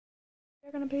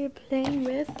We're gonna be playing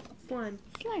with Slime.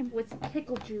 With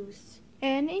pickle juice.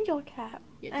 And angel cat.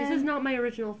 Yeah, this is not my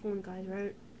original phone, guys,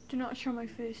 right? Do not show my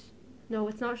face. No,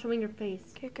 it's not showing your face.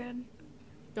 Okay, good.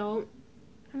 Don't.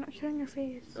 I'm not showing your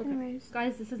face. Okay. Anyways.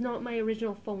 Guys, this is not my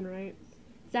original phone, right?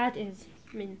 That is.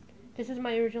 I mean, this is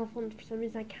my original phone. For some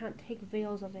reason, I can't take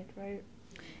videos of it, right?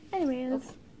 Anyways. Okay.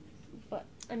 But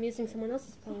I'm using someone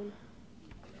else's phone.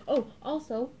 Oh,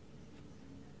 also,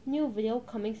 new video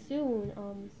coming soon.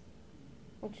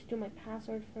 I'll just do my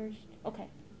password first. Okay.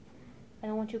 I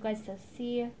don't want you guys to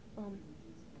see.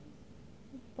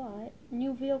 But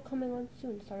new video coming on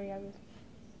soon. Sorry, I was.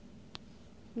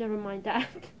 Never mind that.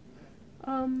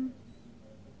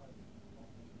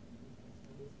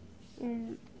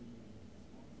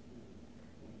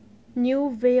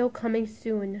 New video coming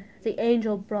soon. The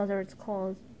Angel Brother, it's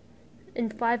called. In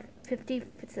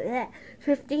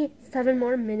 57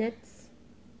 more minutes.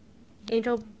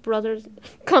 Angel Brothers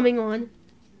coming on.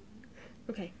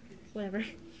 Okay, whatever.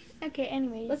 Okay,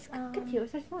 anyways. Let's continue.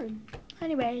 It's fun.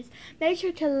 Anyways, make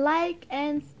sure to like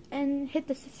and hit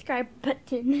the subscribe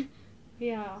button.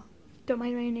 Yeah. Don't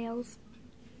mind my nails.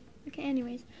 Okay,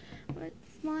 anyways. What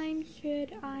slime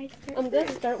should I start I'm going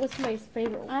to start with my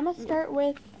favorite. I'm going to start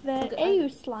with the AU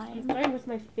slime. I'm starting with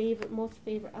my most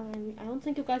favorite. I don't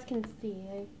think you guys can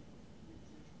see.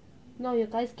 No, you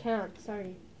guys can't.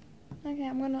 Sorry. Okay,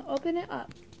 I'm going to open it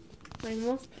up. My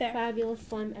most fabulous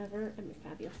slime ever. I mean,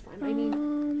 fabulous slime. I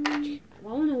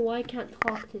don't know why I can't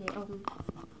talk today.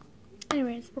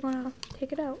 Anyways, we're going to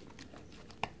take it out.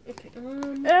 Okay,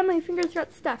 my fingers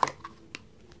got stuck.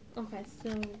 Okay, so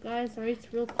guys, sorry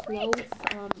it's real close.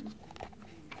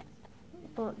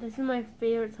 But this is my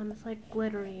favorite slime. It's like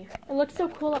glittery. It looks so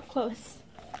cool up close.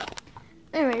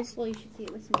 Anyways. Well, you should see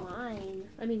it with mine.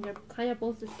 I mean, they're kind of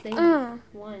both the same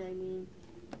one, I mean.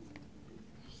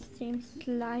 Same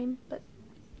slime, but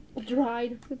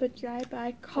dried. A bit dry, but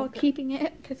I call keeping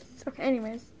it because it's okay.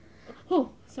 Anyways.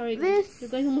 Oh, sorry guys. You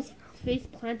guys almost face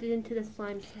planted into the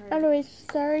slime. Sorry. Anyways,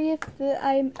 sorry if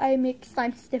I make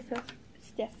slime stiff.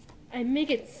 I make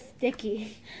it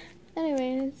sticky.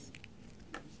 Anyways.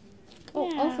 Oh,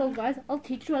 also guys, I'll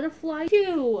teach you how to fly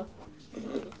too.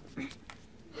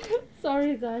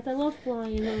 Sorry guys, I love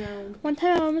flying around. One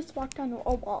time I almost walked on a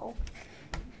wall.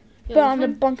 Yeah, but on the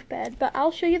bunk bed. But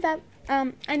I'll show you that.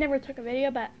 I never took a video,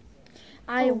 but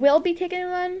I will be taking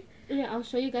one. Yeah, I'll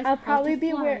show you guys how to fly. I'll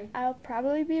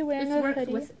probably be wearing a hoodie. This works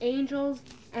with angels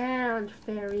and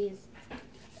fairies.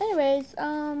 Anyways,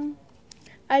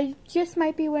 I just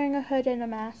might be wearing a hood and a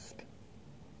mask,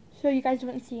 so you guys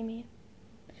wouldn't see me.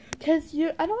 Cause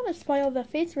I don't want to spoil the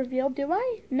face reveal, do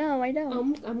I? No, I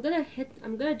don't. I'm gonna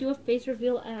do a face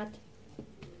reveal at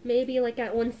maybe like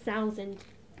at 1,000.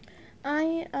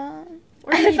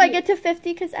 If I get to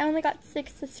 50, cause I only got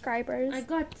 6 subscribers.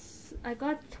 I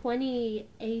got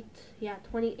 28. Yeah,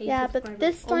 28. Yeah, subscribers. But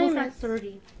this slime is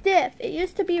 30. Stiff. It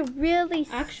used to be really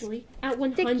actually at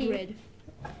 100.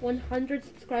 100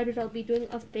 subscribers, I'll be doing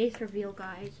a face reveal,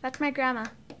 guys. That's my grandma.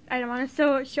 I don't want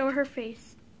to show her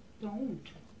face. Don't.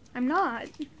 I'm not.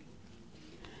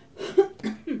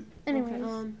 Anyways,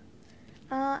 okay,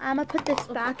 I'm gonna put this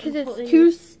back because it's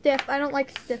too stiff. I don't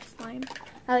like stiff slime.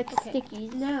 I like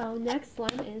stickies. Now, next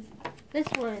slime is this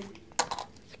one.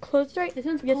 Closed right? This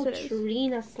one's called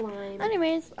Trina slime.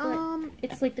 Anyways,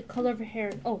 it's like the color of her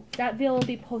hair. Oh, that video will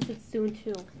be posted soon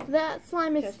too. That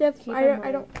slime is stiff.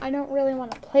 I don't really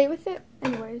want to play with it.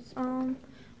 Anyways,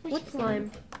 what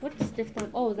slime? What stiff slime?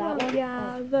 Oh, that one.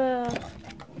 Yeah,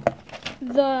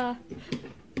 the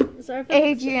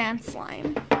Adrian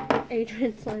slime.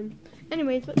 Adrian slime.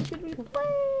 Anyways, what should we play?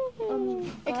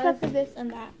 Except for this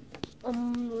and that.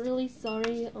 I'm really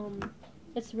sorry.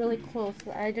 It's really close.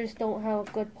 I just don't have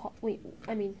a good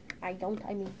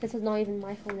this is not even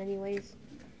my phone anyways.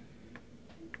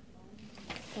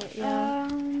 But, yeah.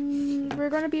 We're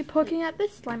gonna be poking at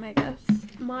this slime, I guess.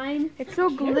 Mine. It's so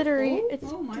glittery.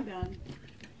 Oh my god.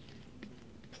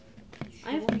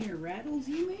 I have your rattles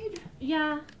you made?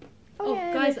 Yeah. Oh,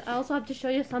 guys, I also have to show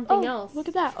you something else. Look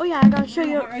at that. Oh yeah, I gotta show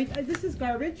you. Alright, this is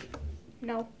garbage.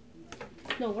 No,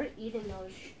 we're eating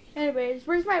those. Anyways,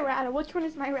 where's my rattle? Which one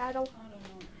is my rattle?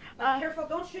 I don't know. Careful,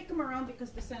 don't shake them around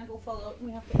because the sand will fall out and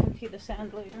we have to empty the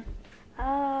sand later.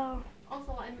 Oh.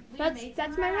 Also,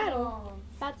 that's my rattle.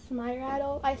 That's my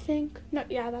rattle, I think. No,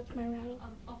 yeah, that's my rattle.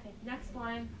 Okay, next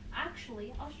slime.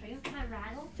 Actually, I'll show you my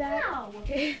rattle.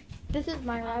 Okay. This is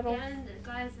my rattle. And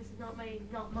guys, this is not my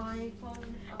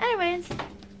phone. Anyways.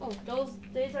 Oh,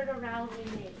 these are the rattles we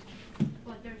made.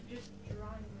 But they're just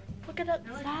dry. Look at that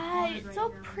side. It's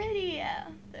so pretty.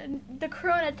 The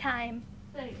Corona time.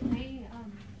 They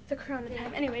The Corona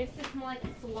time. Anyways. It's more like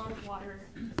salon water.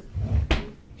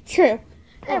 True.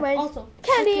 Anyways, also,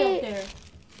 candy. candy out there.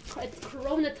 It's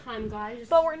Corona time, guys.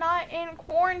 But we're not in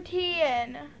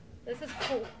quarantine. This is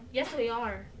cool. Yes, we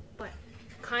are, but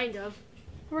kind of.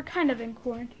 We're kind of in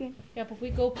quarantine. Yeah, but we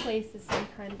go places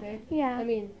sometimes, right? Yeah. I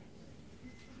mean,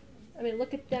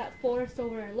 look at that forest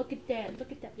over there. Look at that.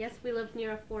 Look at that. Yes, we live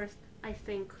near a forest, I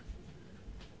think.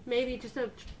 Maybe just a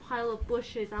pile of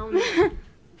bushes. I don't know.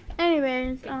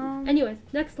 Anyways,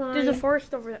 next line. there's a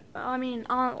forest over there.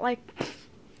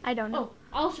 I don't know. Oh,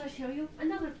 I'll show you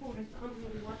another forest. I'm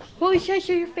gonna watch. Holy shit,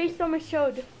 your face almost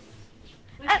showed.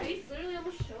 My face literally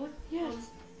almost showed. Yes.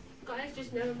 Guys,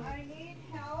 just never mind. I need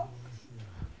help.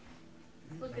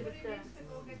 Look at Somebody that. needs to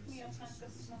go get me a tank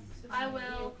of smoke. I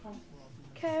will.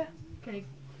 Okay. Okay,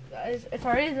 guys, it's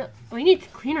already. We need to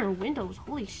clean our windows.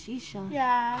 Holy shisha.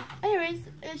 Yeah. Anyways,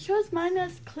 it shows mine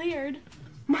is cleared.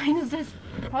 Mine is this.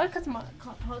 Probably because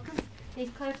these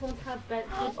kind of phones have good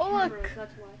Oh, cameras. look.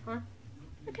 That's why, huh?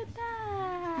 Look at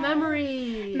that.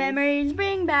 Memories. Memories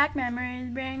bring back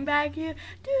you.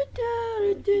 Do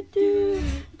do do do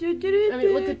do do. I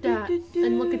mean, look at that,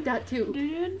 and look at that too.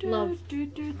 Love.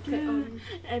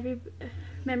 Every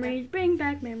memories bring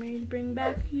back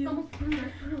you. Almost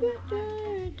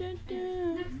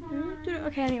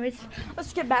Okay, anyways,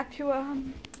 let's get back to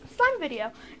slime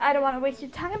video. I don't want to waste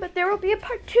your time, but there will be a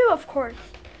part 2, of course,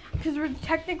 because we're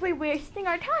technically wasting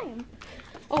our time.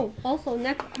 Oh, also,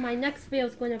 my next video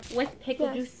is going to with pickle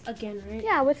Yes. juice again, right?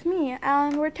 Yeah, with me.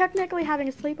 We're technically having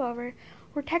a sleepover.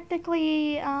 We're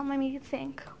technically, let me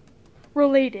think,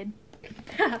 related.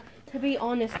 To be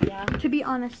honest, yeah. To be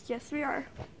honest, yes, we are.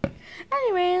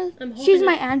 Anyways, I'm hoping she's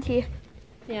my it- auntie,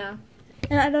 Yeah.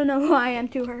 and I don't know who I am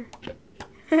to her.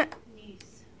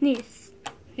 Niece.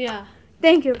 Yeah,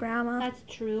 Thank you, Grandma. that's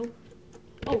true.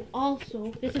 Oh,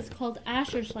 also, this is called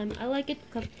Asher slime. I like it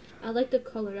because I like the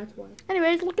color, that's why.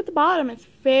 Anyways, look at the bottom. It's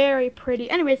very pretty.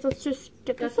 Anyways, let's just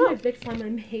get That's this my up. big slime I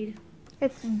made.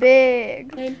 It's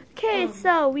big. And, Okay,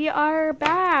 so we are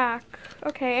back.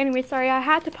 Okay, anyway, sorry, I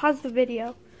had to pause the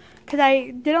video because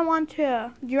I didn't want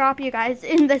to drop you guys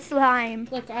in the slime.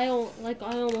 I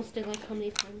almost did like how many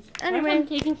times. Anyway. I'm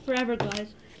taking forever,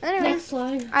 guys. Next Anyways,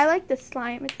 slime. I like this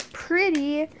slime. It's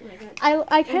pretty. Oh my God.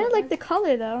 I kind of like the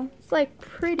color though. It's like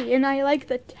pretty, and I like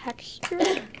the texture.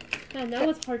 Yeah, that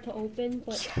was hard to open,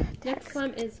 but next Text.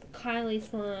 slime is Kylie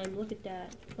slime. Look at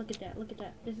that. Look at that. Look at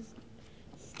that. This is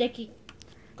sticky.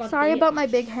 God Sorry dang it. about my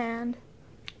big hand.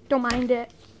 Don't mind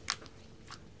it.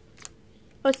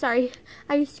 Oh, sorry.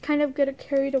 I just kind of get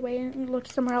carried away and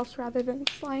looked somewhere else rather than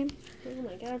slime. Oh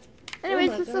my God.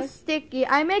 Anyways, my this is God. sticky.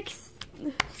 I make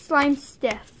slime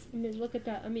stiff. I mean, look at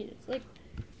that. I mean, it's like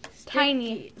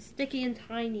Tiny. sticky and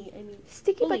tiny. I mean,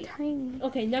 Sticky holy- but tiny.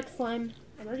 Okay, next slime.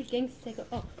 I'm already getting sick of.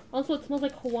 Oh, also it smells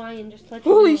like Hawaiian. Just to let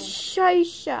Holy you know.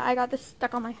 shisha. I got this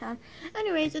stuck on my hand.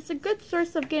 Anyways, it's a good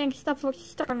source of getting stuff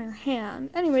stuck on your hand.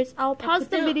 Anyways, I'll pause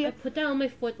the video. I put that on my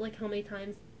foot like how many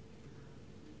times?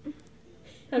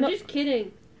 I'm No. just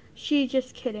kidding. She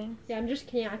just kidding. Yeah, I'm just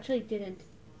kidding. I actually didn't.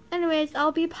 Anyways,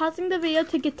 I'll be pausing the video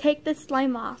to take the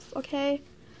slime off, okay?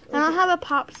 And I don't have a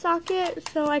pop socket,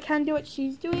 so I can't do what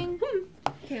she's doing.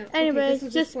 Okay, Anyways, this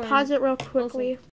is the just slime. pause it real quickly.